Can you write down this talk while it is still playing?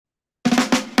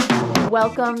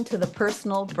Welcome to the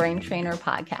Personal Brain Trainer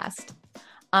Podcast.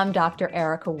 I'm Dr.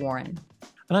 Erica Warren.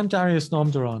 And I'm Darius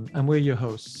Nomdaron, and we're your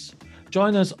hosts.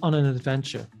 Join us on an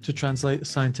adventure to translate the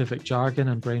scientific jargon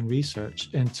and brain research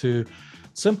into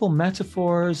simple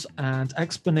metaphors and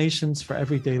explanations for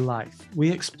everyday life.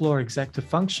 We explore executive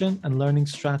function and learning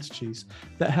strategies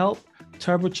that help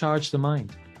turbocharge the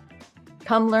mind.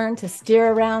 Come learn to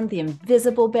steer around the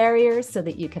invisible barriers so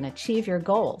that you can achieve your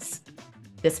goals.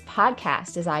 This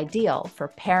podcast is ideal for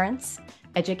parents,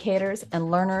 educators,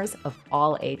 and learners of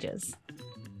all ages.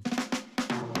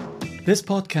 This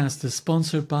podcast is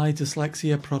sponsored by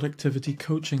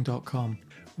dyslexiaproductivitycoaching.com.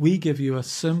 We give you a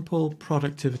simple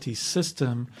productivity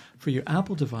system for your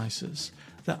Apple devices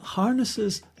that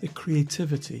harnesses the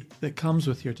creativity that comes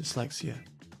with your dyslexia.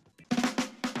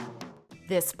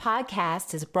 This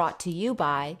podcast is brought to you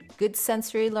by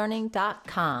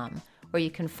GoodSensoryLearning.com, where you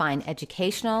can find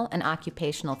educational and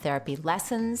occupational therapy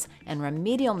lessons and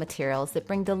remedial materials that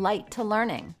bring delight to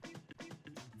learning.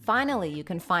 Finally, you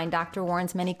can find Dr.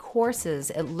 Warren's many courses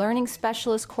at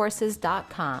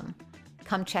LearningSpecialistCourses.com.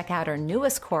 Come check out our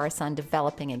newest course on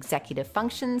developing executive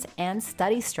functions and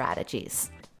study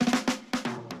strategies.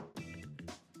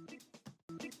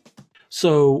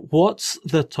 So, what's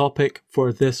the topic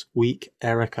for this week,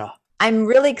 Erica? I'm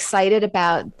really excited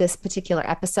about this particular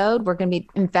episode. We're going to be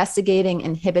investigating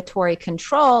inhibitory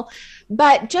control,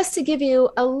 but just to give you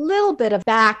a little bit of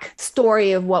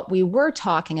backstory of what we were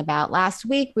talking about last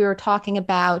week, we were talking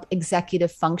about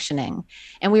executive functioning,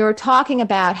 and we were talking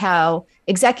about how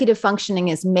executive functioning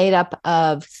is made up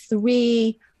of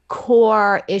three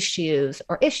core issues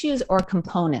or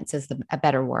components is a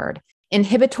better word: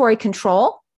 inhibitory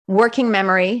control, working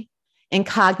memory, and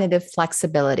cognitive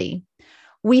flexibility.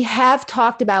 We have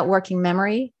talked about working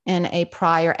memory in a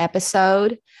prior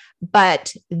episode,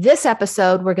 but this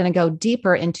episode, we're going to go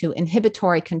deeper into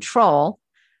inhibitory control.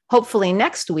 Hopefully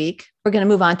next week, we're going to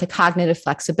move on to cognitive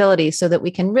flexibility so that we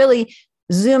can really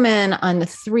zoom in on the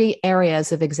three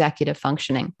areas of executive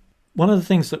functioning. One of the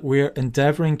things that we're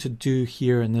endeavoring to do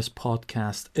here in this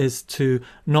podcast is to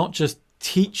not just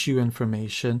teach you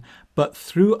information, but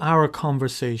through our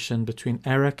conversation between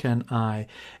Erica and I,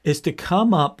 is to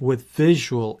come up with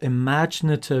visual,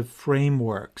 imaginative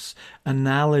frameworks,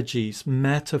 analogies,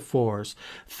 metaphors,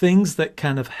 things that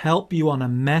kind of help you on a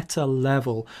meta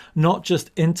level, not just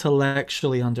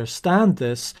intellectually understand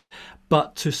this,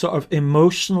 but to sort of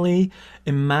emotionally,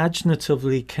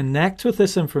 imaginatively connect with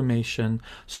this information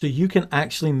so you can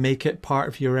actually make it part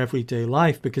of your everyday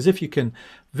life. Because if you can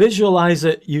visualize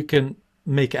it, you can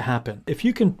make it happen. If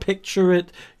you can picture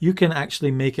it, you can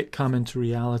actually make it come into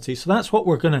reality. So that's what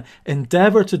we're going to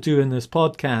endeavor to do in this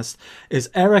podcast. Is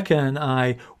Erica and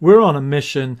I, we're on a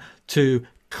mission to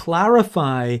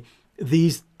clarify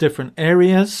these different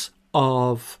areas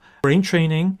of brain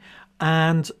training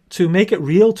and to make it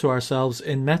real to ourselves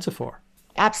in metaphor.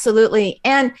 Absolutely.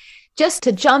 And just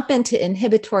to jump into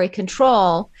inhibitory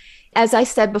control, as I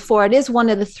said before, it is one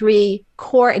of the three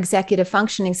core executive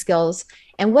functioning skills.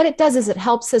 And what it does is it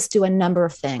helps us do a number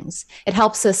of things. It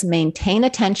helps us maintain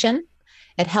attention.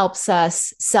 It helps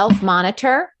us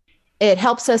self-monitor. It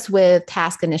helps us with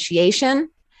task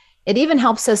initiation. It even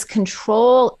helps us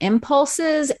control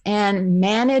impulses and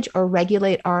manage or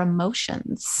regulate our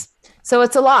emotions. So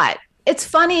it's a lot. It's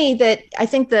funny that I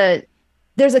think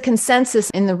there's a consensus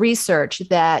in the research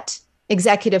that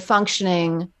executive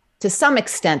functioning, to some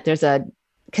extent, there's a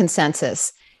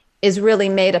consensus, is really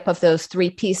made up of those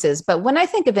three pieces. But when I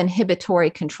think of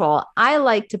inhibitory control, I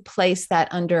like to place that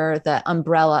under the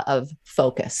umbrella of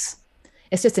focus.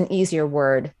 It's just an easier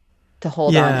word to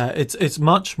hold on. Yeah, it's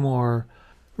much more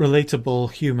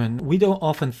relatable, human. We don't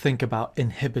often think about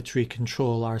inhibitory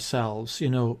control ourselves.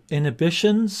 You know,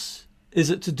 inhibitions,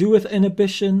 is it to do with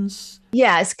inhibitions?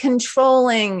 Yeah, it's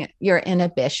controlling your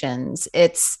inhibitions.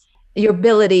 It's your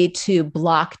ability to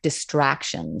block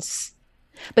distractions.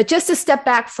 But just to step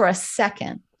back for a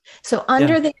second. So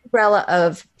under the umbrella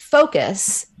of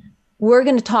focus, we're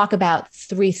going to talk about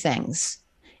three things: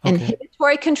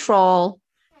 inhibitory control,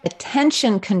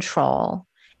 attention control,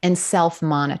 and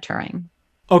self-monitoring.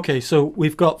 Okay, so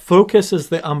we've got focus as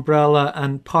the umbrella,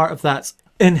 and part of that's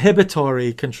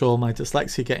inhibitory control, my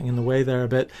dyslexia getting in the way there a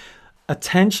bit,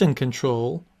 attention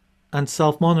control, and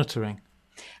self-monitoring.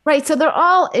 Right. So they're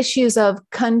all issues of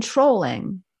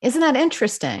controlling. Isn't that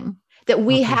interesting? That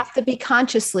we have to be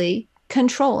consciously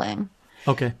controlling.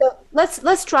 Okay. So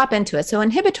let's drop into it. So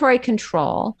inhibitory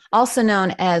control, also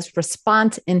known as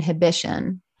response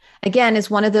inhibition, again, is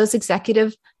one of those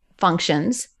executive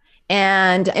functions,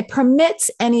 and it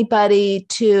permits anybody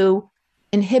to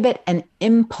inhibit an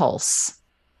impulse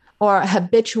or a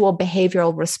habitual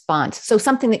behavioral response. So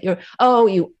something that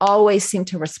you always seem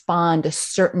to respond a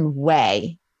certain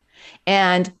way.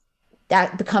 And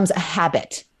that becomes a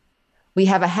habit. We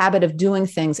have a habit of doing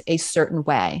things a certain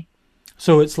way.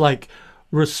 So it's like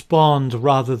respond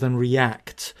rather than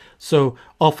react. So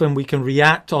often we can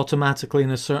react automatically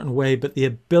in a certain way, but the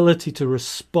ability to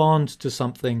respond to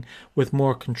something with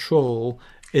more control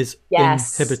is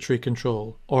Yes. inhibitory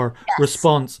control or Yes.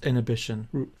 response inhibition.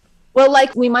 Well,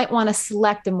 like we might want to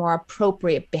select a more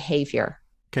appropriate behavior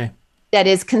Okay. that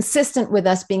is consistent with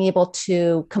us being able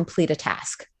to complete a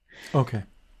task. Okay.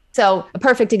 So, a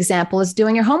perfect example is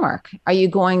doing your homework. Are you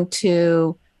going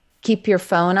to keep your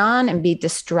phone on and be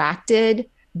distracted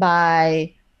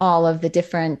by all of the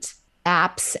different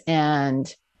apps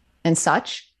and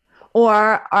such?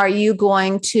 Or are you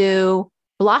going to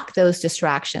block those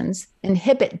distractions,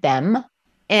 inhibit them?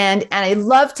 And I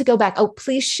love to go back. Oh,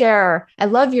 please share. I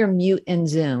love your mute in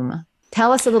Zoom.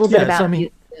 Tell us a little bit Yes, I about mean,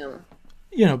 mute in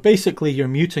Zoom. basically you're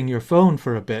muting your phone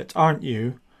for a bit, aren't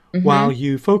you, while Mm-hmm.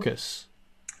 you focus.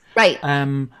 Right.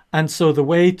 And so the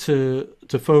way to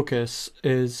focus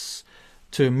is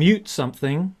to mute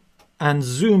something and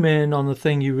zoom in on the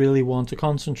thing you really want to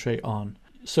concentrate on.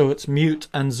 So it's mute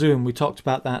and zoom. We talked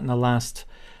about that in the last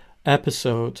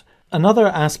episode. Another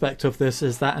aspect of this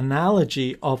is that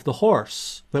analogy of the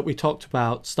horse that we talked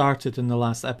about started in the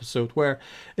last episode, where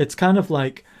it's kind of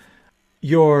like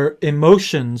your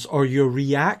emotions or your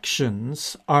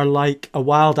reactions are like a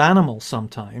wild animal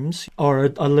sometimes,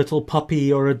 or a little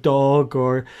puppy or a dog.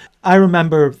 Or I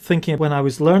remember thinking when I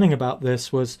was learning about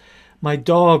this was my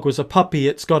dog was a puppy.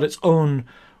 It's got its own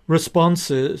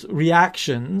responses,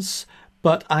 reactions,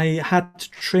 but I had to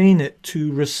train it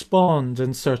to respond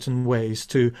in certain ways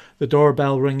to the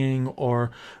doorbell ringing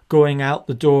or going out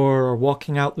the door or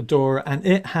walking out the door. And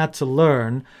it had to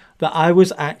learn that I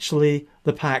was actually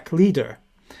the pack leader.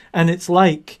 And it's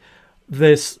like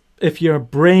this, if your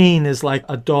brain is like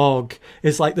a dog,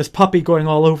 is like this puppy going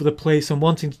all over the place and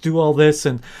wanting to do all this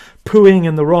and pooing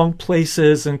in the wrong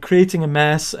places and creating a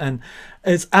mess. And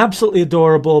it's absolutely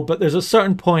adorable, but there's a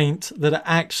certain point that it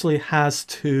actually has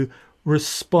to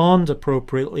respond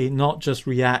appropriately, not just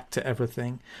react to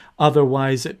everything.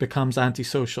 Otherwise, it becomes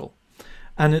antisocial.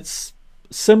 And it's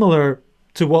similar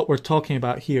to what we're talking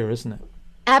about here, isn't it?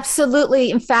 Absolutely.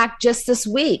 In fact, just this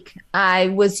week, I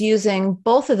was using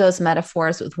both of those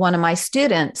metaphors with one of my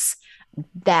students,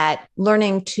 that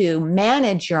learning to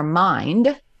manage your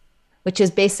mind, which is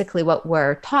basically what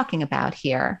we're talking about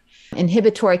here.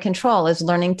 Inhibitory control is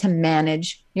learning to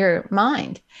manage your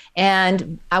mind.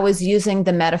 And I was using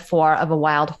the metaphor of a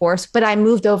wild horse, but I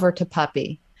moved over to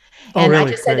puppy. Oh, And I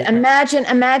really? just said, Great.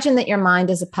 imagine that your mind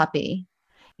is a puppy.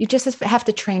 You just have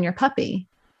to train your puppy.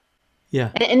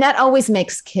 Yeah. And that always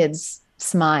makes kids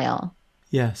smile.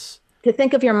 Yes. To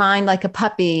think of your mind like a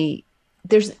puppy,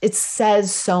 it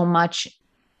says so much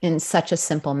in such a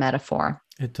simple metaphor.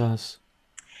 It does.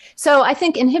 So I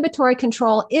think inhibitory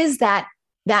control is that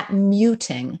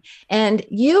muting. And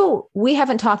we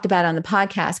haven't talked about it on the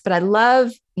podcast, but I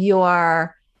love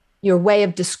your way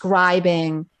of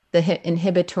describing the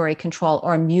inhibitory control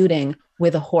or muting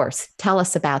with a horse. Tell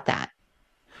us about that.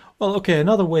 Well, okay,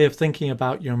 another way of thinking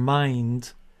about your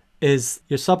mind is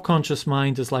your subconscious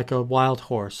mind is like a wild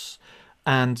horse,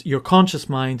 and your conscious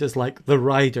mind is like the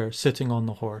rider sitting on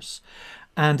the horse.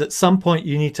 And at some point,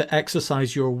 you need to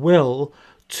exercise your will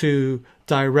to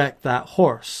direct that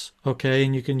horse, okay?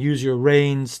 And you can use your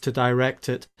reins to direct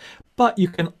it, but you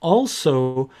can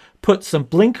also put some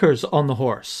blinkers on the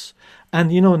horse.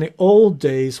 And in the old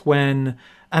days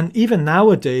and even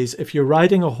nowadays, if you're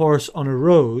riding a horse on a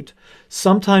road,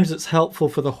 sometimes it's helpful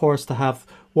for the horse to have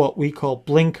what we call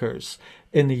blinkers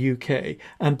in the UK.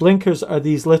 And blinkers are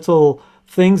these little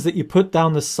things that you put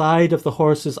down the side of the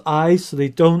horse's eyes so they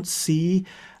don't see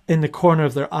in the corner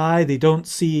of their eye. They don't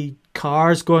see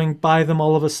cars going by them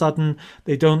all of a sudden.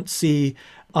 They don't see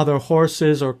other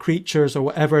horses or creatures or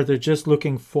whatever. They're just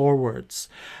looking forwards.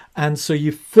 And so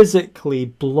you physically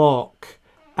block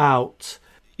out,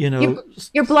 You're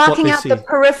what blocking they out the see.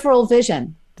 peripheral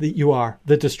vision.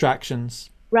 The distractions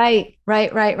Right,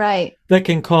 right, right, right. that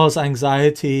can cause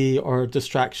anxiety or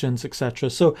distractions, etc.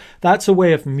 So that's a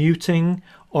way of muting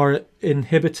or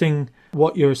inhibiting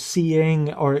what you're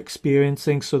seeing or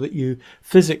experiencing so that you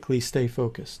physically stay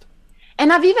focused.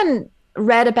 And I've even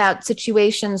read about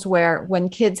situations where when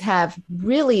kids have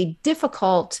really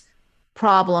difficult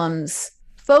problems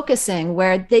focusing,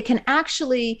 where they can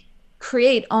actually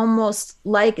create almost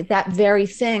like that very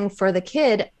thing for the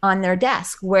kid on their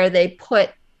desk, where they put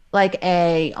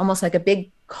almost like a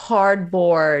big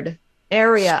cardboard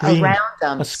area Screen, around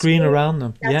them. a screen around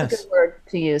them. That's a good Yes. word.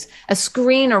 to use, a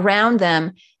screen around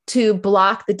them to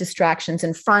block the distractions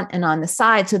in front and on the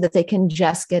side so that they can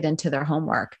just get into their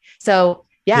homework. So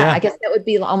yeah, I guess that would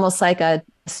be almost like a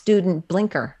student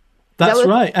blinker. That's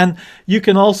right. And you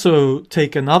can also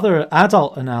take another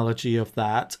adult analogy of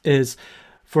that is,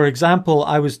 for example,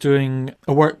 I was doing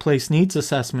a workplace needs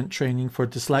assessment training for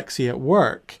dyslexia at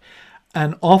work.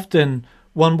 And often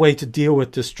one way to deal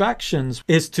with distractions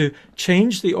is to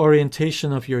change the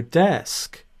orientation of your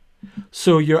desk.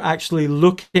 So you're actually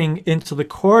looking into the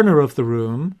corner of the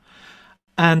room,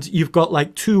 and you've got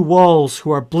like two walls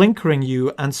who are blinkering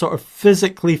you and sort of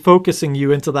physically focusing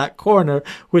you into that corner,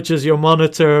 which is your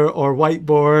monitor or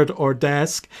whiteboard or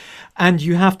desk. And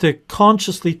you have to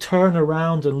consciously turn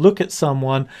around and look at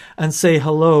someone and say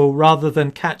hello, rather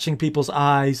than catching people's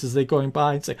eyes as they're going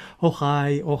by and say, oh,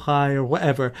 hi, or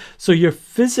whatever. So you're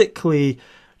physically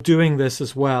doing this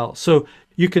as well. So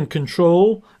you can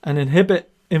control and inhibit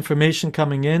information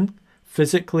coming in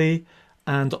physically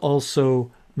and also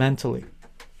mentally.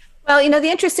 Well, the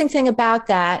interesting thing about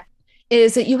that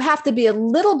is that you have to be a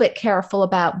little bit careful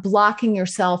about blocking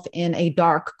yourself in a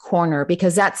dark corner,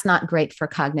 because that's not great for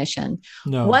cognition.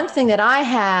 No. One thing that I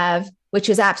have, which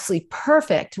is absolutely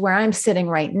perfect where I'm sitting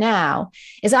right now,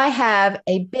 is I have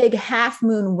a big half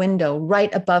moon window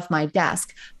right above my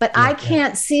desk, but I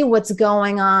can't see what's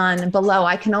going on below.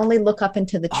 I can only look up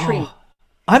into the tree.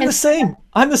 I'm the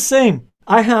same.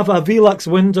 I have a Velux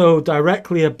window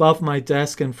directly above my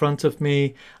desk in front of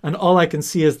me, and all I can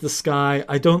see is the sky.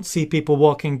 I don't see people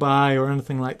walking by or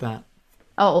anything like that.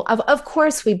 Oh, of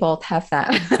course we both have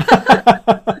that.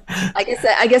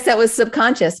 I guess that was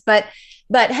subconscious, but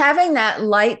having that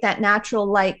light, that natural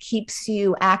light, keeps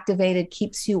you activated,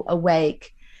 keeps you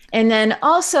awake. And then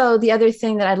also the other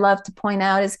thing that I'd love to point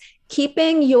out is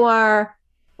keeping your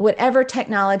whatever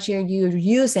technology you're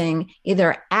using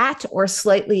either at or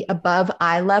slightly above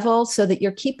eye level, so that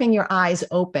you're keeping your eyes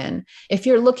open. If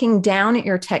you're looking down at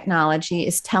your technology,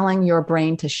 it's telling your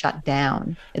brain to shut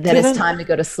down, that it's time to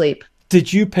go to sleep.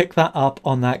 Did you pick that up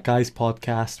on that guy's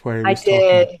podcast where he was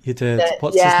talking? You did.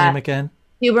 What's his name again?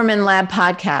 Huberman Lab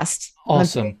Podcast.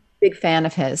 Awesome. I'm a big fan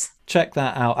of his. Check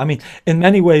that out. I mean, in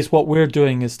many ways, what we're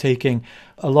doing is taking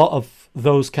a lot of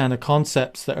those kind of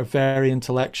concepts that are very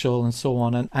intellectual and so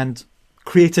on, and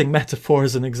creating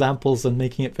metaphors and examples and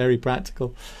making it very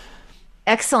practical.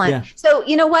 Excellent. Yeah. So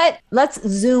you know what? Let's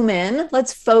zoom in.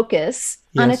 Let's focus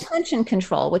on attention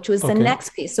control, which was the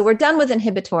next piece. So we're done with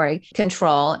inhibitory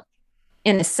control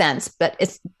in a sense, but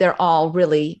they're all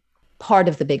really part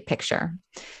of the big picture.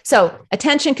 So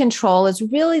attention control is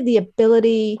really the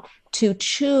ability to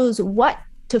choose what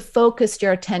to focus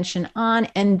your attention on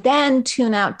and then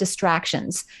tune out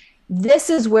distractions. This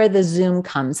is where the zoom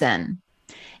comes in.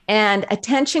 And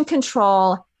attention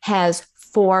control has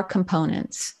 4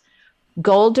 components: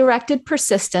 goal-directed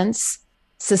persistence,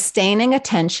 sustaining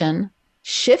attention,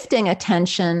 shifting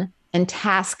attention, and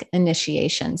task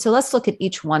initiation. So let's look at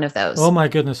each one of those. Oh my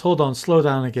goodness, hold on, slow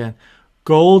down again.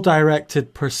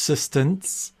 Goal-directed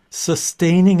persistence,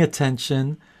 sustaining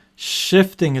attention,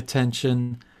 shifting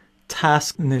attention,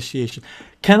 task initiation.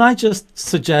 Can I just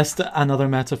suggest another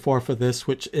metaphor for this,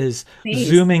 which is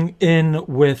zooming in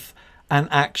with an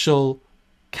actual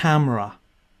camera?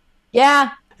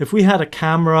 Yeah. If we had a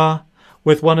camera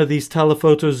with one of these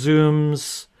telephoto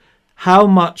zooms, how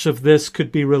much of this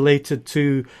could be related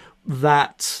to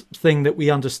that thing that we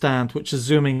understand, which is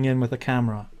zooming in with a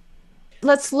camera?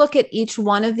 Let's look at each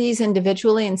one of these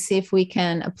individually and see if we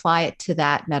can apply it to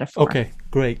that metaphor. Okay,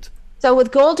 great. So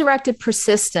with goal-directed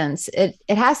persistence, it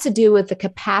has to do with the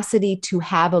capacity to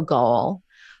have a goal,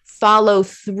 follow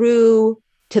through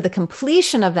to the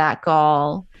completion of that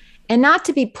goal, and not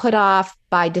to be put off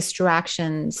by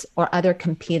distractions or other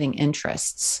competing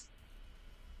interests.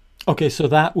 Okay, so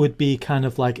that would be kind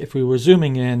of like if we were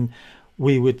zooming in,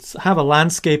 we would have a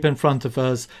landscape in front of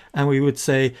us and we would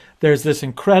say, there's this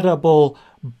incredible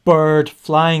bird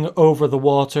flying over the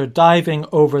water, diving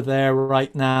over there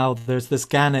right now. There's this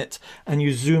gannet, and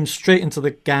you zoom straight into the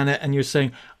gannet and you're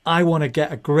saying, I want to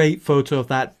get a great photo of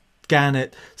that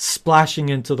gannet splashing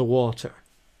into the water.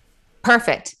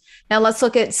 Perfect. Now let's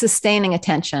look at sustaining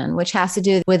attention, which has to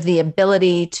do with the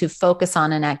ability to focus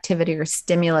on an activity or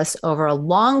stimulus over a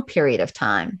long period of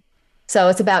time. So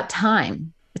it's about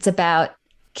time. It's about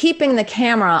keeping the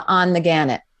camera on the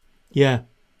gannet. Yeah.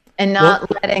 And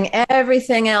not letting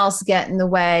everything else get in the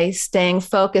way, staying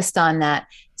focused on that.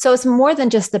 So it's more than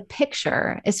just a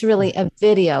picture. It's really a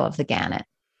video of the gannet.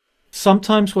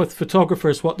 Sometimes with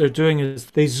photographers, what they're doing is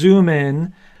they zoom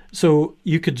in. So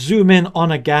you could zoom in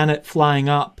on a gannet flying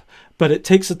up, but it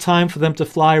takes a time for them to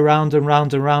fly round and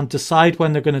round and round, decide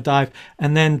when they're going to dive,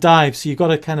 and then dive. So you've got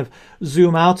to kind of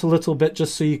zoom out a little bit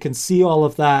just so you can see all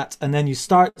of that. And then you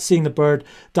start seeing the bird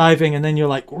diving, and then you're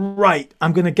like, right,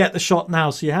 I'm going to get the shot now.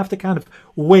 So you have to kind of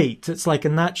wait. It's like a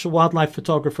natural wildlife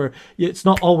photographer. It's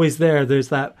not always there. There's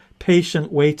that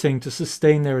patient waiting to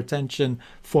sustain their attention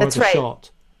for That's the right.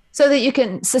 shot. So that you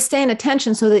can sustain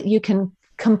attention so that you can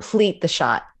complete the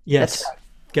shot. Yes. That's right.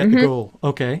 Get the goal.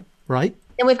 Okay. Right.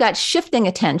 Then we've got shifting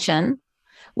attention,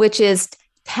 which is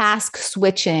task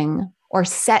switching or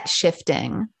set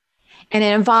shifting. And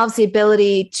it involves the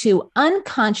ability to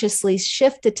unconsciously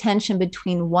shift attention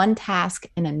between one task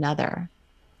and another.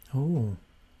 Oh.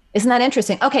 Isn't that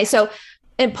interesting? Okay, so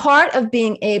in part of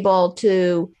being able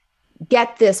to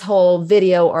get this whole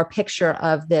video or picture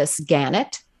of this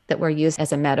gannet that we're using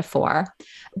as a metaphor,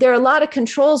 there are a lot of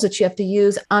controls that you have to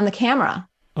use on the camera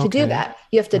to do that.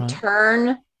 You have to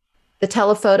turn the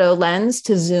telephoto lens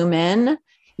to zoom in.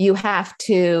 You have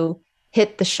to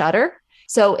hit the shutter.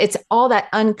 So it's all that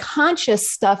unconscious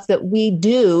stuff that we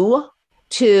do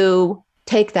to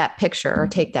take that picture or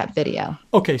take that video.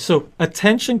 Okay, so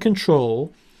attention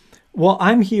control. What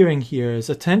I'm hearing here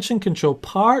is attention control.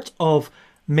 Part of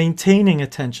maintaining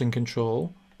attention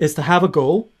control is to have a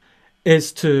goal,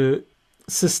 is to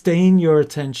sustain your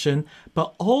attention,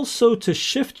 but also to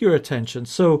shift your attention.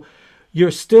 So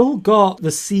you're still got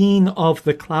the scene of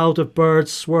the cloud of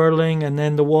birds swirling and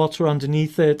then the water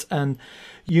underneath it, and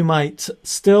you might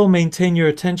still maintain your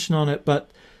attention on it,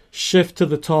 but shift to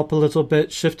the top a little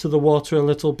bit, shift to the water a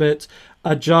little bit,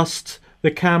 adjust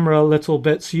the camera a little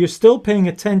bit. So you're still paying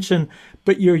attention,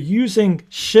 but you're using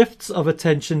shifts of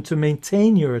attention to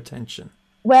maintain your attention.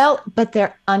 Well, but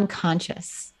they're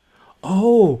unconscious.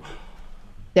 Oh,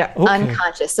 they're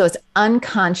unconscious. So it's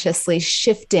unconsciously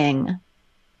shifting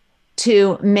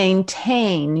to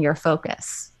maintain your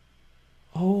focus.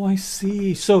 Oh, I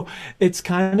see. So it's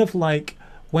kind of like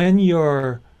when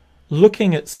you're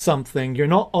looking at something, you're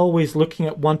not always looking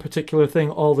at one particular thing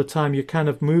all the time. You're kind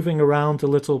of moving around a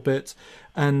little bit.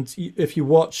 And if you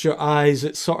watch your eyes,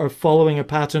 it's sort of following a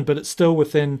pattern, but it's still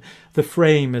within the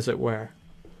frame, as it were.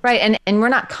 Right. And we're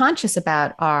not conscious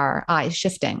about our eyes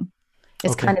shifting.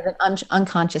 It's kind of an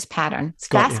unconscious pattern. It's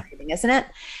fascinating, isn't it?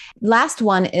 Last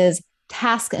one is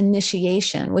task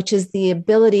initiation, which is the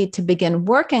ability to begin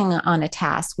working on a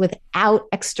task without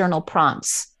external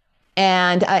prompts.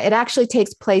 And it actually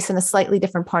takes place in a slightly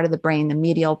different part of the brain, the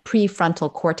medial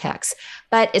prefrontal cortex.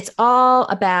 But it's all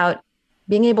about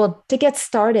being able to get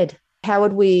started. How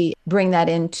would we bring that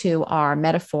into our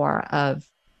metaphor of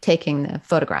taking the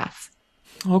photograph?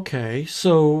 Okay,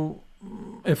 so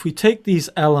if we take these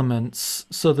elements,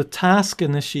 so the task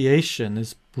initiation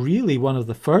is really one of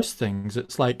the first things.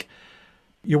 It's like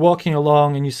you're walking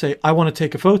along and you say, I want to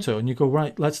take a photo. And you go,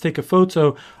 right, let's take a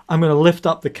photo. I'm going to lift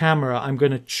up the camera. I'm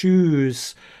going to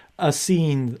choose a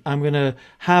scene. I'm going to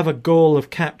have a goal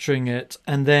of capturing it.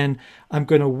 And then I'm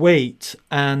going to wait.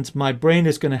 And my brain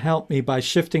is going to help me by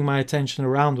shifting my attention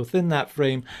around within that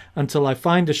frame until I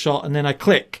find a shot. And then I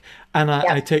click and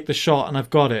I take the shot and I've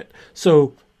got it.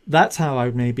 So that's how I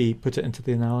would maybe put it into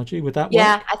the analogy. Would that work?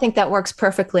 Yeah, I think that works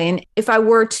perfectly. And if I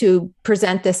were to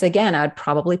present this again, I'd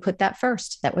probably put that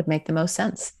first. That would make the most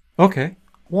sense. Okay.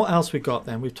 What else we got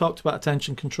then? We've talked about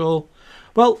attention control.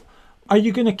 Well, are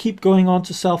you going to keep going on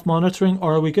to self-monitoring,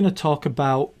 or are we going to talk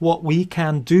about what we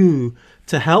can do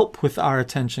to help with our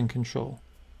attention control?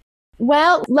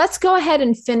 Well, let's go ahead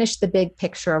and finish the big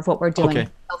picture of what we're doing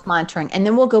with self-monitoring, and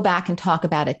then we'll go back and talk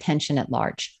about attention at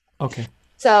large. Okay.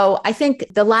 So I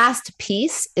think the last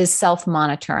piece is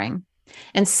self-monitoring.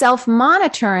 And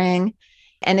self-monitoring,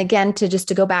 and again,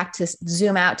 to go back to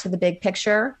zoom out to the big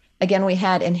picture, again, we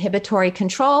had inhibitory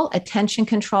control, attention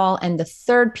control, and the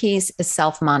third piece is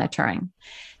self-monitoring.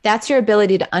 That's your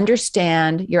ability to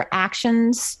understand your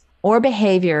actions or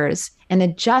behaviors and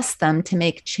adjust them to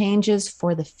make changes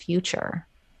for the future.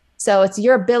 So it's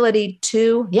your ability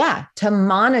to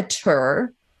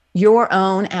monitor your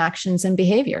own actions and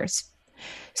behaviors.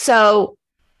 So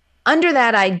under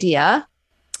that idea,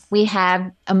 we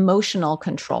have emotional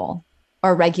control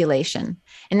or regulation,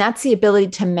 and that's the ability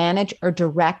to manage or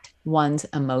direct one's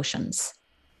emotions.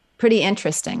 Pretty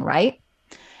interesting, right?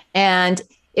 And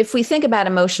if we think about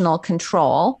emotional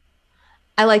control,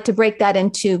 I like to break that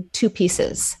into two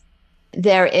pieces.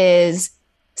 There is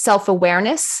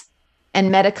self-awareness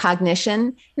and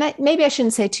metacognition. And maybe I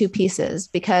shouldn't say two pieces,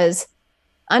 because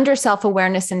under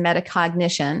self-awareness and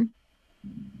metacognition,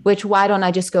 which why don't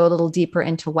I just go a little deeper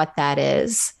into what that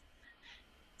is?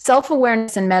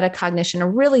 Self-awareness and metacognition are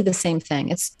really the same thing.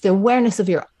 It's the awareness of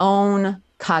your own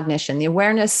cognition, the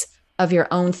awareness of your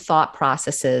own thought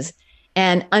processes,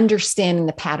 and understanding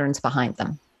the patterns behind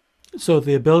them. So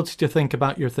the ability to think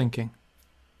about your thinking.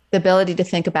 The ability to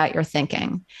think about your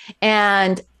thinking.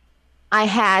 And I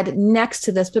had next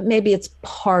to this, but maybe it's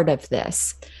part of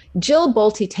this, Jill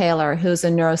Bolte Taylor, who's a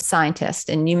neuroscientist,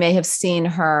 and you may have seen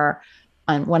her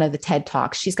on one of the TED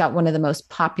Talks. She's got one of the most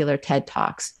popular TED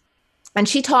Talks. And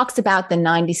she talks about the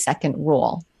 90-second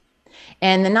rule.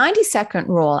 And the 90-second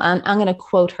rule, I'm going to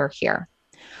quote her here.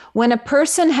 When a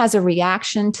person has a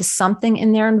reaction to something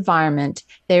in their environment,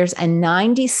 there's a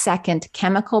 90-second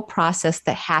chemical process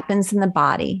that happens in the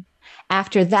body.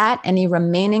 After that, any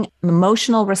remaining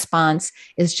emotional response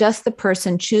is just the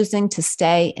person choosing to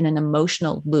stay in an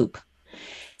emotional loop.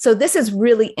 So this is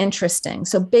really interesting.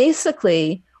 So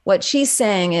basically, what she's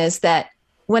saying is that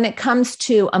when it comes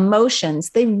to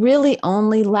emotions, they really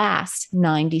only last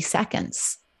 90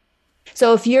 seconds.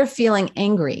 So if you're feeling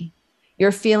angry,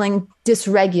 you're feeling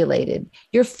dysregulated,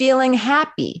 you're feeling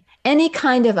happy, any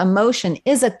kind of emotion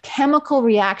is a chemical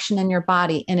reaction in your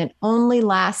body, and it only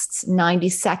lasts 90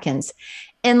 seconds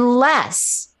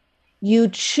unless you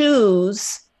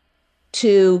choose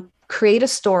to create a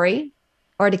story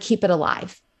or to keep it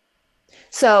alive.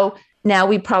 So now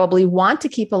we probably want to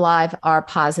keep alive our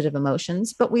positive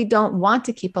emotions, but we don't want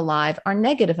to keep alive our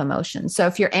negative emotions. So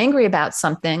if you're angry about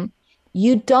something,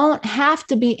 you don't have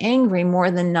to be angry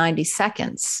more than 90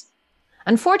 seconds.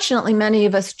 Unfortunately, many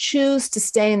of us choose to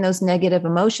stay in those negative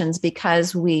emotions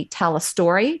because we tell a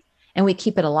story and we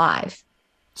keep it alive.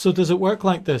 So does it work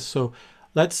like this? So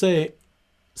let's say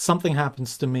something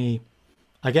happens to me,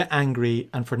 I get angry,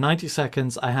 and for 90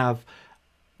 seconds I have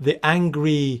the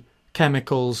angry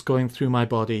chemicals going through my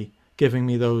body, giving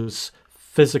me those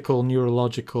physical,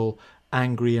 neurological,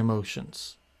 angry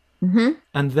emotions. Mm-hmm.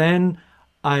 And then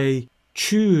I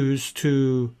choose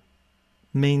to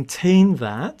maintain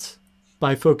that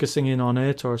by focusing in on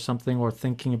it or something, or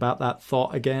thinking about that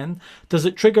thought again. Does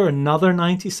it trigger another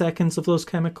 90 seconds of those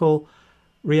chemical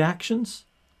reactions?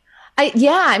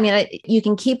 You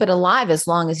can keep it alive as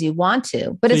long as you want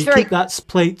to, but So it's you very, keep that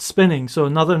plate spinning. So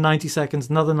another 90 seconds,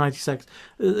 another 90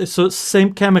 seconds. So it's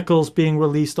same chemicals being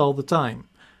released all the time.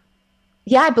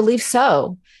 yeah, I believe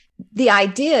so. The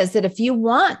idea is that if you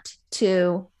want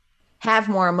to have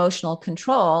more emotional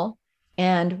control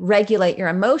and regulate your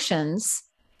emotions,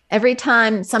 every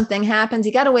time something happens,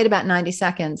 you got to wait about 90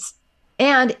 seconds.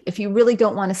 And if you really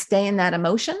don't want to stay in that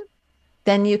emotion,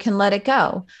 then you can let it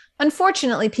go.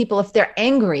 Unfortunately, people, if they're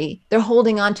angry, they're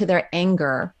holding on to their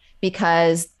anger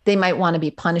because they might want to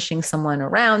be punishing someone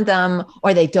around them,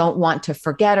 or they don't want to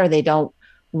forget, or they don't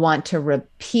want to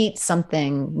repeat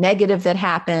something negative that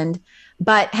happened.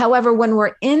 But however, when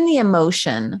we're in the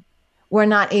emotion, we're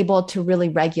not able to really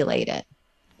regulate it.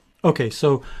 Okay,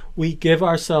 so we give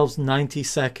ourselves 90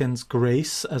 seconds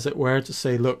grace, as it were, to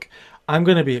say, look, I'm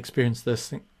going to be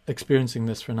experiencing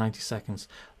this for 90 seconds.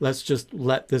 Let's just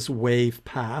let this wave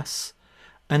pass,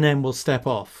 and then we'll step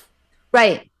off.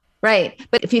 Right, right.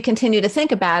 But if you continue to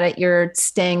think about it, you're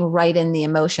staying right in the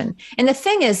emotion. And the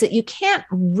thing is that you can't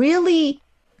really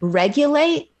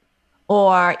regulate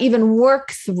or even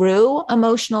work through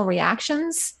emotional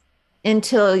reactions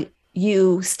until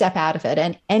you step out of it.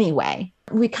 And anyway,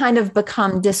 we kind of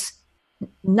become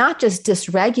not just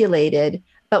dysregulated,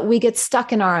 but we get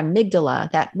stuck in our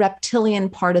amygdala, that reptilian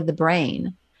part of the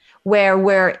brain, where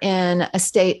we're in a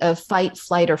state of fight,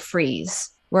 flight, or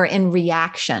freeze. We're in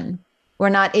reaction. We're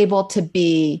not able to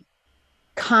be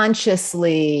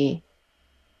consciously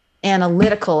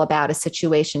analytical about a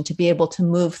situation, to be able to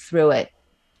move through it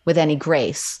with any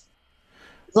grace.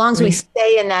 As long as we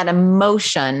stay in that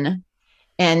emotion,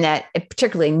 and that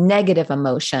particularly negative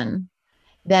emotion,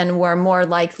 then we're more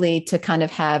likely to kind of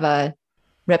have a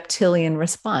reptilian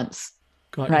response.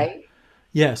 Got right? you.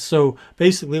 Yeah, so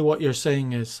basically what you're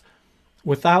saying is,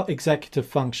 without executive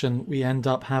function, we end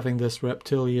up having this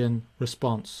reptilian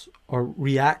response, or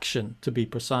reaction, to be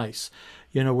precise.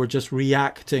 We're just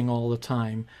reacting all the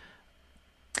time.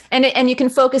 And you can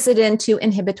focus it into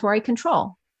inhibitory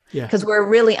control, Yeah. because we're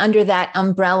really under that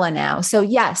umbrella now. So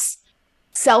yes,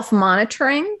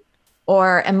 self-monitoring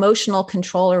or emotional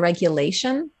control or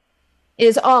regulation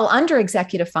is all under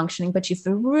executive functioning. But if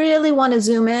you really want to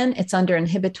zoom in, it's under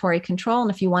inhibitory control.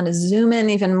 And if you want to zoom in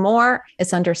even more,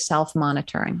 it's under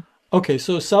self-monitoring. Okay,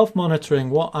 so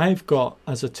self-monitoring, what I've got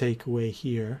as a takeaway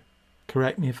here,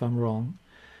 correct me if I'm wrong,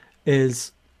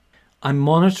 is I'm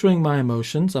monitoring my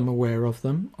emotions. I'm aware of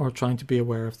them, or trying to be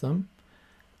aware of them.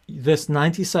 This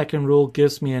 90-second rule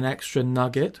gives me an extra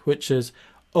nugget, which is,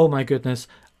 oh my goodness,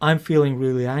 I'm feeling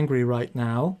really angry right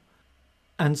now.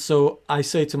 And so I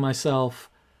say to myself,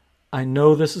 I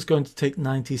know this is going to take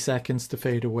 90 seconds to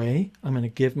fade away. I'm going to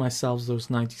give myself those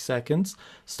 90 seconds,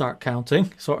 start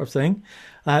counting, sort of thing.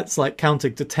 It's like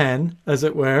counting to 10, as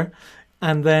it were.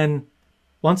 And then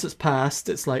once it's passed,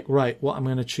 it's like, right, what I'm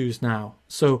going to choose now.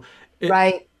 So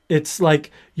Right. it's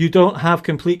like you don't have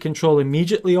complete control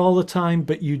immediately all the time,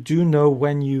 but you do know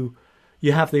when you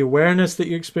have the awareness that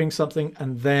you're experiencing something,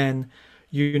 and then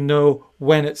you know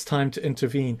when it's time to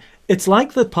intervene. It's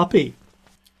like the puppy, It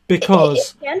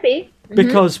because can be.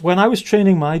 because when I was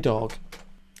training my dog,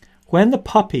 when the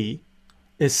puppy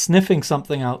is sniffing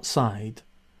something outside,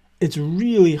 it's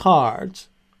really hard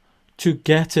to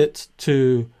get it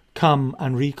to come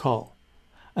and recall.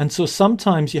 And so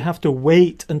sometimes you have to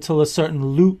wait until a certain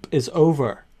loop is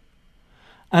over.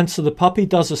 And so the puppy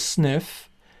does a sniff,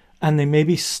 and they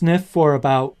maybe sniff for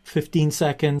about 15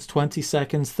 seconds, 20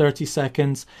 seconds, 30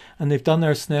 seconds, and they've done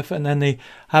their sniff, and then they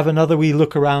have another wee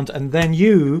look around. And then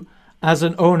you, as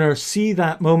an owner, see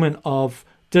that moment of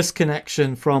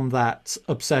disconnection from that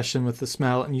obsession with the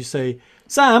smell, and you say,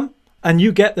 Sam, and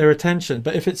you get their attention.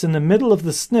 But if it's in the middle of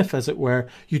the sniff, as it were,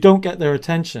 you don't get their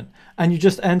attention, and you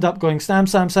just end up going Sam,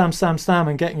 Sam, Sam, Sam, Sam,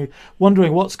 and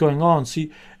wondering what's going on. So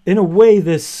in a way,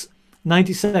 this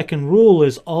 90-second rule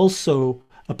is also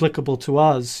applicable to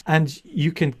us, and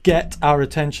you can get our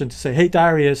attention to say, hey,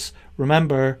 Darius,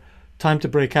 remember, time to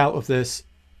break out of this.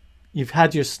 You've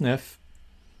had your sniff.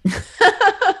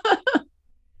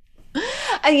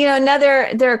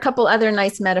 There are a couple other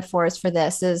nice metaphors for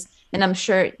this and I'm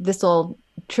sure this will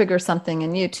trigger something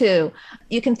in you too.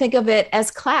 You can think of it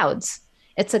as clouds.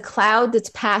 It's a cloud that's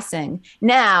passing.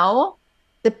 Now,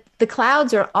 the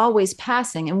clouds are always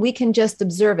passing, and we can just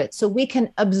observe it. So we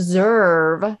can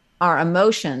observe our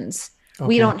emotions. Okay.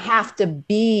 We don't have to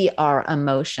be our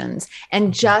emotions,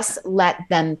 and just let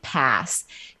them pass.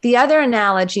 The other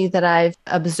analogy that I've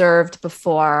observed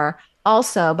before,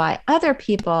 also by other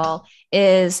people,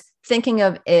 is thinking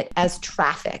of it as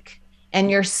traffic. And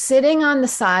you're sitting on the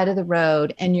side of the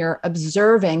road and you're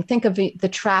observing, think of the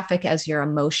traffic as your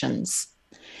emotions.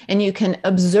 And you can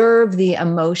observe the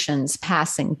emotions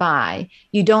passing by.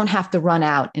 You don't have to run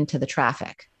out into the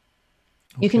traffic.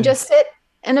 Okay. You can just sit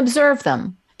and observe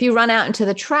them. If you run out into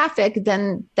the traffic,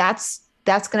 then that's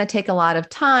going to take a lot of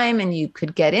time, and you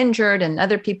could get injured, and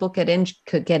other people could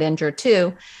get injured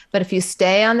too. But if you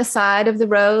stay on the side of the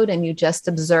road and you just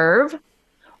observe,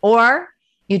 or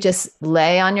you just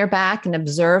lay on your back and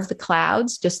observe the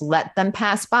clouds, just let them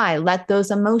pass by, let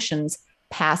those emotions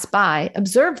pass by,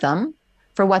 observe them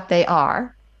for what they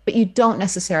are, but you don't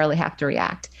necessarily have to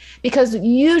react, because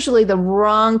usually the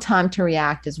wrong time to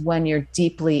react is when you're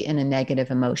deeply in a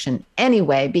negative emotion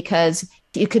anyway, because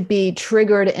you could be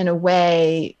triggered in a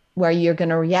way where you're going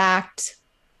to react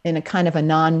in a kind of a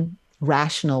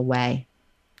non-rational way.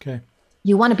 Okay.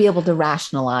 You want to be able to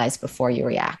rationalize before you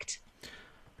react.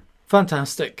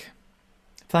 Fantastic.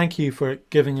 Thank you for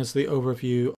giving us the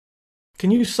overview.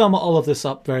 Can you sum all of this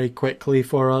up very quickly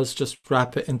for us? Just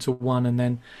wrap it into one and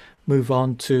then move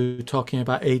on to talking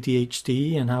about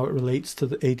ADHD and how it relates to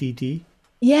the ADD.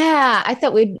 Yeah, I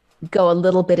thought we'd go a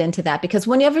little bit into that, because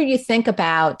whenever you think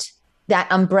about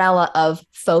that umbrella of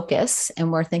focus,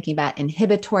 and we're thinking about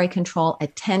inhibitory control,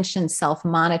 attention,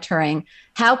 self-monitoring,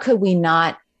 how could we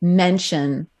not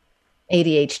mention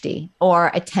ADHD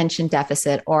or attention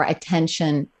deficit or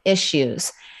attention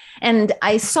issues? And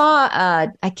I saw,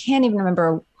 I can't even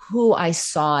remember who I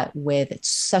saw it with. It's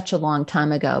such a long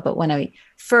time ago. But when I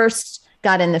first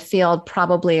got in the field,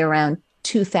 probably around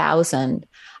 2000,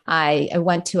 I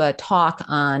went to a talk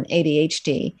on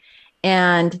ADHD.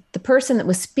 And the person that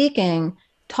was speaking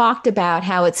talked about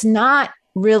how it's not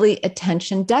really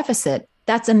attention deficit.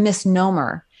 That's a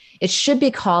misnomer. It should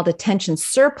be called attention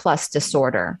surplus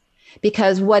disorder,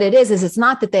 because what it is it's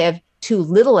not that they have too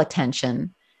little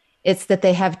attention. It's that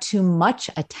they have too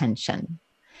much attention.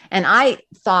 And I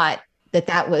thought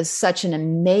that was such an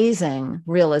amazing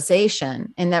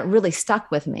realization, and that really stuck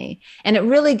with me. And it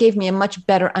really gave me a much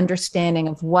better understanding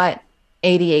of what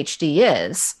ADHD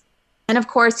is. And of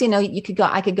course,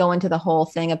 I could go into the whole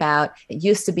thing about it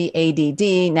used to be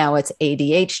ADD, now it's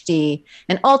ADHD.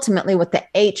 And ultimately what the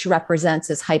H represents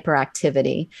is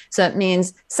hyperactivity. So it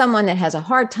means someone that has a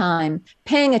hard time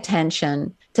paying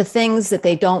attention to things that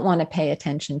they don't want to pay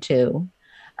attention to,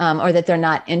 or that they're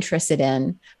not interested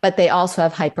in, but they also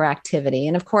have hyperactivity.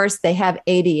 And of course, they have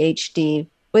ADHD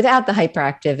without the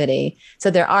hyperactivity. So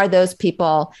there are those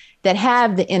people that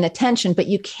have the inattention, but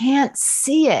you can't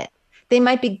see it. They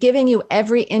might be giving you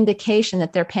every indication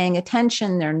that they're paying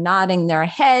attention. They're nodding their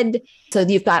head. So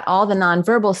you've got all the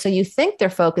nonverbal. So you think they're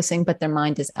focusing, but their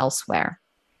mind is elsewhere.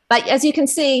 But as you can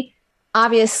see,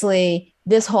 obviously,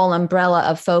 this whole umbrella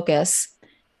of focus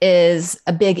is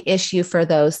a big issue for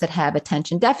those that have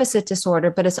attention deficit disorder.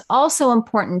 But it's also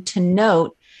important to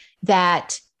note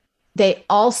that they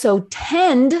also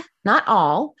tend, not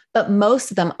all, but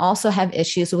most of them also have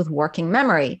issues with working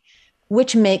memory,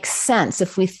 which makes sense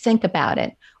if we think about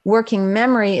it. Working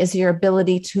memory is your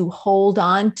ability to hold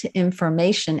on to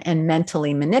information and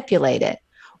mentally manipulate it.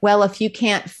 Well, if you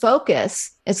can't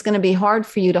focus, it's going to be hard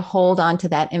for you to hold on to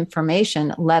that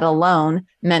information, let alone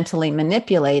mentally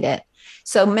manipulate it.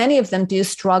 So many of them do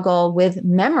struggle with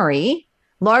memory,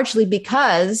 largely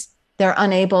because they're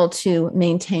unable to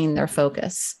maintain their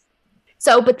focus.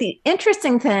 So, but the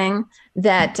interesting thing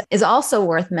that is also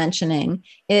worth mentioning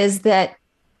is that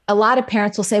a lot of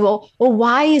parents will say, well,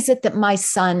 why is it that my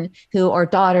son or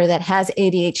daughter that has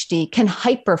ADHD can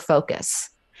hyper focus?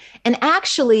 And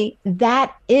actually,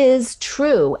 that is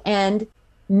true. And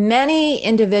many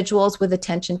individuals with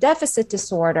attention deficit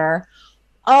disorder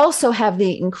also have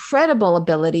the incredible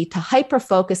ability to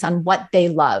hyper-focus on what they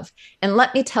love. And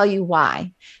let me tell you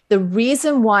why. The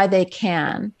reason why they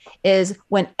can is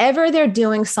whenever they're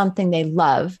doing something they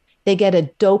love, they get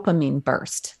a dopamine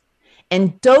burst.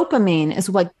 And dopamine is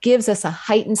what gives us a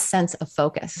heightened sense of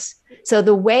focus. So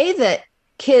the way that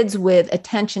kids with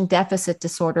attention deficit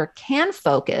disorder can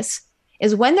focus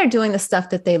is when they're doing the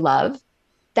stuff that they love,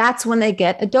 that's when they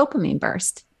get a dopamine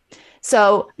burst.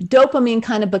 So dopamine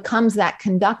kind of becomes that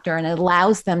conductor and it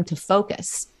allows them to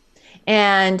focus.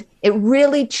 And it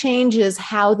really changes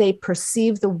how they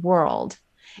perceive the world.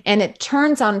 And it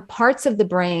turns on parts of the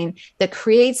brain that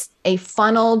creates a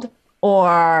funneled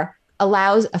or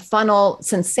allows a funnel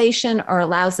sensation or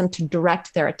allows them to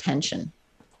direct their attention.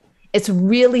 It's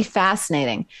really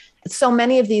fascinating. So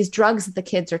many of these drugs that the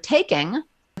kids are taking,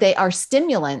 they are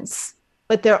stimulants,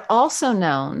 but they're also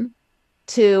known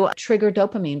to trigger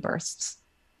dopamine bursts.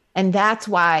 And that's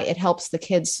why it helps the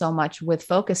kids so much with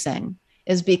focusing,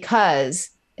 is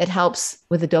because it helps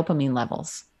with the dopamine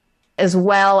levels, as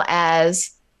well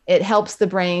as it helps the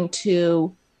brain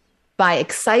to, by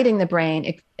exciting the brain,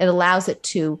 it allows it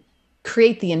to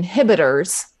create the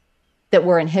inhibitors that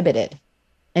were inhibited.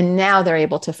 And now they're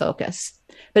able to focus.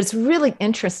 But it's really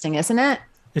interesting, isn't it?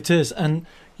 It is. And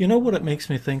you know what it makes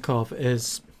me think of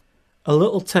is a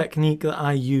little technique that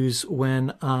I use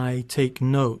when I take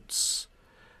notes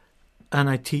and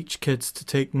I teach kids to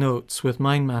take notes with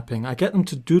mind mapping. I get them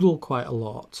to doodle quite a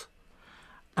lot.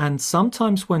 And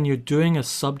sometimes when you're doing a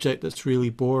subject that's really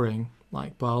boring,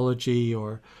 like biology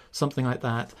or something like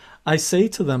that, I say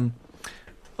to them,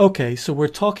 okay, so we're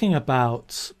talking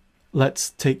about, let's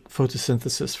take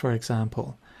photosynthesis, for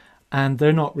example. And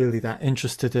they're not really that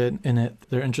interested in it.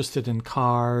 They're interested in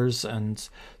cars and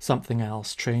something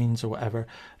else, trains or whatever.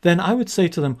 Then I would say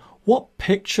to them, what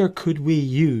picture could we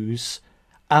use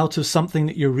out of something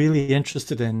that you're really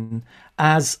interested in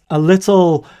as a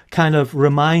little kind of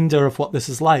reminder of what this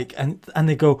is like? And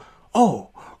they go, oh,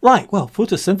 right, well,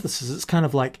 photosynthesis is kind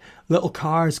of like little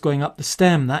cars going up the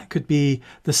stem. That could be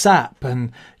the sap.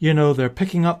 And, you know, they're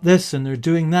picking up this and they're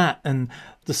doing that. And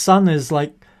the sun is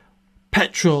like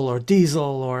petrol or diesel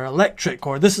or electric,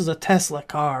 or this is a Tesla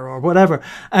car or whatever.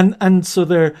 And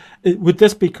so would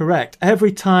this be correct?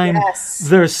 Every time Yes.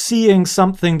 they're seeing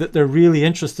something that they're really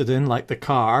interested in, like the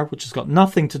car, which has got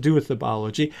nothing to do with the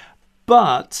biology,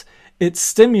 but it's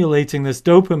stimulating this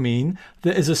dopamine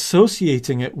that is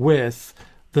associating it with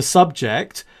the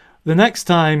subject. The next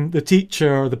time the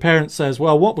teacher or the parent says,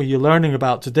 well, what were you learning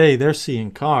about today? They're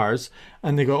seeing cars.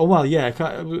 And they go, oh, well, yeah,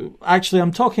 actually,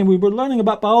 we were learning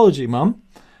about biology, Mum,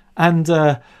 and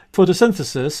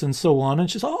photosynthesis and so on. And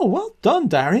she's, oh, well done,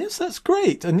 Darius. That's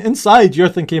great. And inside, you're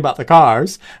thinking about the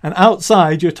cars. And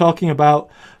outside, you're talking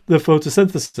about the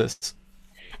photosynthesis.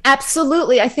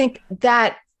 Absolutely. I think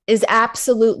that is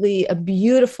absolutely a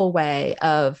beautiful way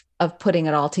of putting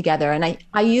it all together. And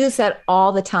I use that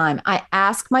all the time. I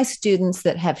ask my students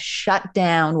that have shut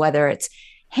down, whether it's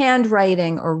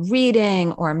handwriting or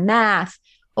reading or math,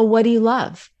 oh, what do you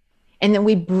love? And then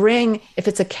we bring, if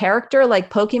it's a character like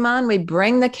Pokemon, we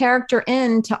bring the character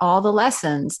into all the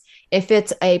lessons. If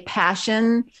it's a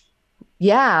passion,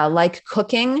 like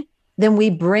cooking, then we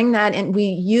bring that in.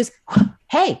 We're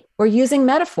using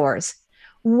metaphors.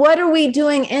 What are we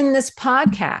doing in this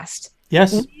podcast?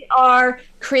 Yes. We are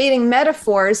creating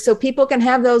metaphors so people can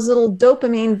have those little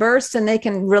dopamine bursts and they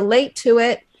can relate to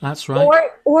it. That's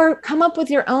right. Or come up with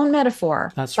your own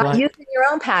metaphor. That's right. Using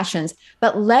your own passions,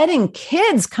 but letting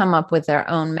kids come up with their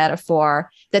own metaphor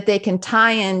that they can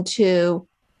tie into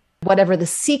whatever the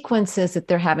sequence is that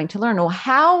they're having to learn. Well,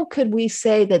 how could we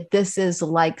say that this is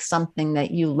like something that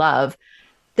you love?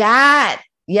 That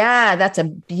Yeah, that's a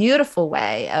beautiful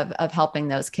way of helping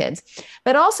those kids.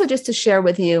 But also, just to share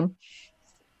with you,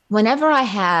 whenever I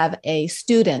have a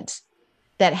student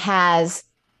that has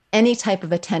any type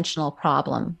of attentional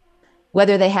problem,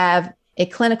 whether they have a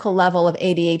clinical level of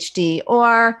ADHD,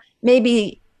 or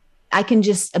maybe I can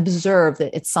just observe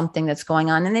that it's something that's going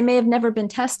on and they may have never been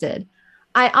tested,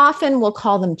 I often will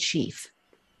call them chief.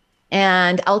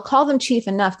 And I'll call them chief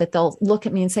enough that they'll look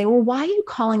at me and say, well, why are you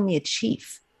calling me a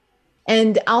chief?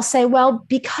 And I'll say, well,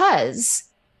 because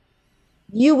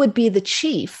you would be the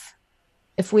chief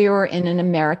if we were in an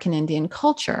American Indian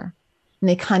culture. And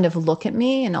they kind of look at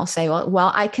me and I'll say,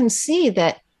 well, I can see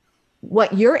that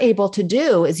what you're able to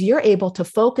do is you're able to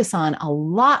focus on a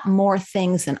lot more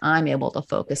things than I'm able to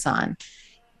focus on.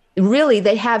 Really,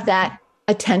 they have that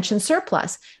attention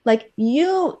surplus. Like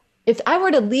you, if I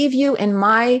were to leave you in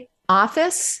my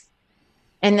office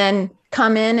and then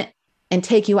come in and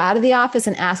take you out of the office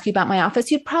and ask you about my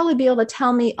office, you'd probably be able to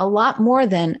tell me a lot more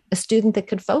than a student that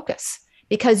could focus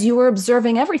because you were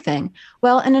observing everything.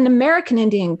 Well, in an American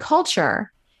Indian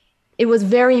culture, it was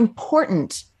very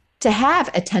important to have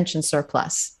attention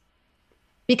surplus,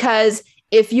 because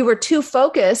if you were too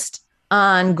focused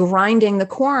on grinding the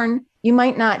corn, you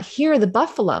might not hear the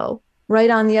buffalo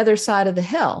right on the other side of the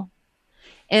hill.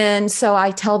 And so I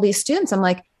tell these students, I'm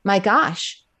like, my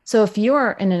gosh, so if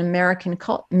you're in an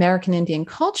American Indian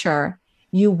culture,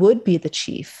 you would be the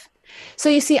chief. So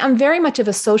you see, I'm very much of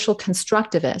a social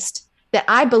constructivist, that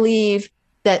I believe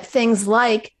that things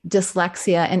like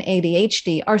dyslexia and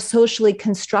ADHD are socially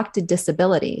constructed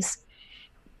disabilities.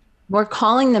 We're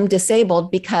calling them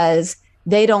disabled because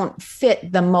they don't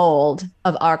fit the mold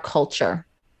of our culture,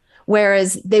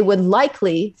 whereas they would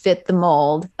likely fit the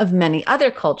mold of many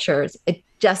other cultures. It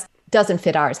just doesn't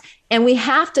fit ours. And we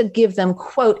have to give them,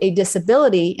 quote, a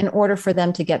disability in order for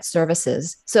them to get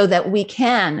services so that we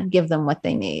can give them what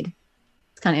they need.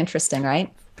 It's kind of interesting,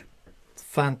 right?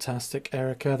 Fantastic,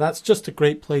 Erica. That's just a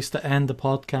great place to end the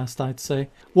podcast, I'd say.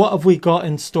 What have we got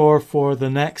in store for the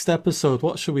next episode?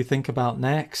 What should we think about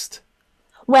next?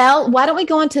 Well, why don't we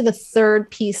go into the third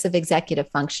piece of executive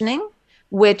functioning,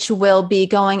 which will be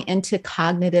going into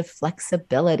cognitive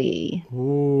flexibility.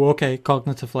 Ooh, okay.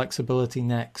 Cognitive flexibility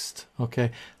next.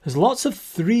 Okay. There's lots of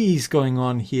threes going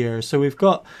on here. So we've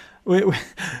got...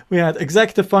 We had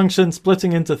executive function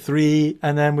splitting into three,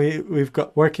 and then we've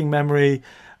got working memory,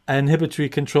 inhibitory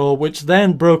control, which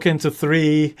then broke into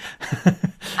three.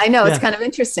 I know, it's kind of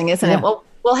interesting, isn't it? Well,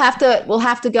 we'll have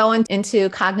to go into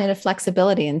cognitive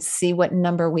flexibility and see what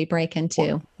number we break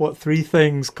into. What three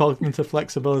things cognitive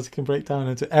flexibility can break down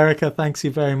into. Erica, thanks you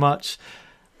very much.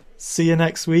 See you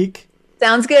next week.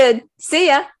 Sounds good. See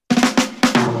ya.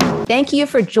 Thank you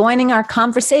for joining our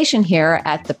conversation here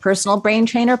at the Personal Brain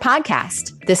Trainer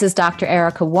podcast. This is Dr.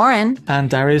 Erica Warren. And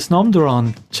Darius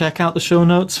Nomduron. Check out the show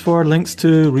notes for links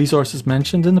to resources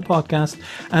mentioned in the podcast.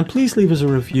 And please leave us a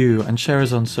review and share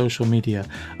us on social media.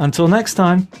 Until next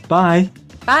time, bye.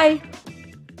 Bye.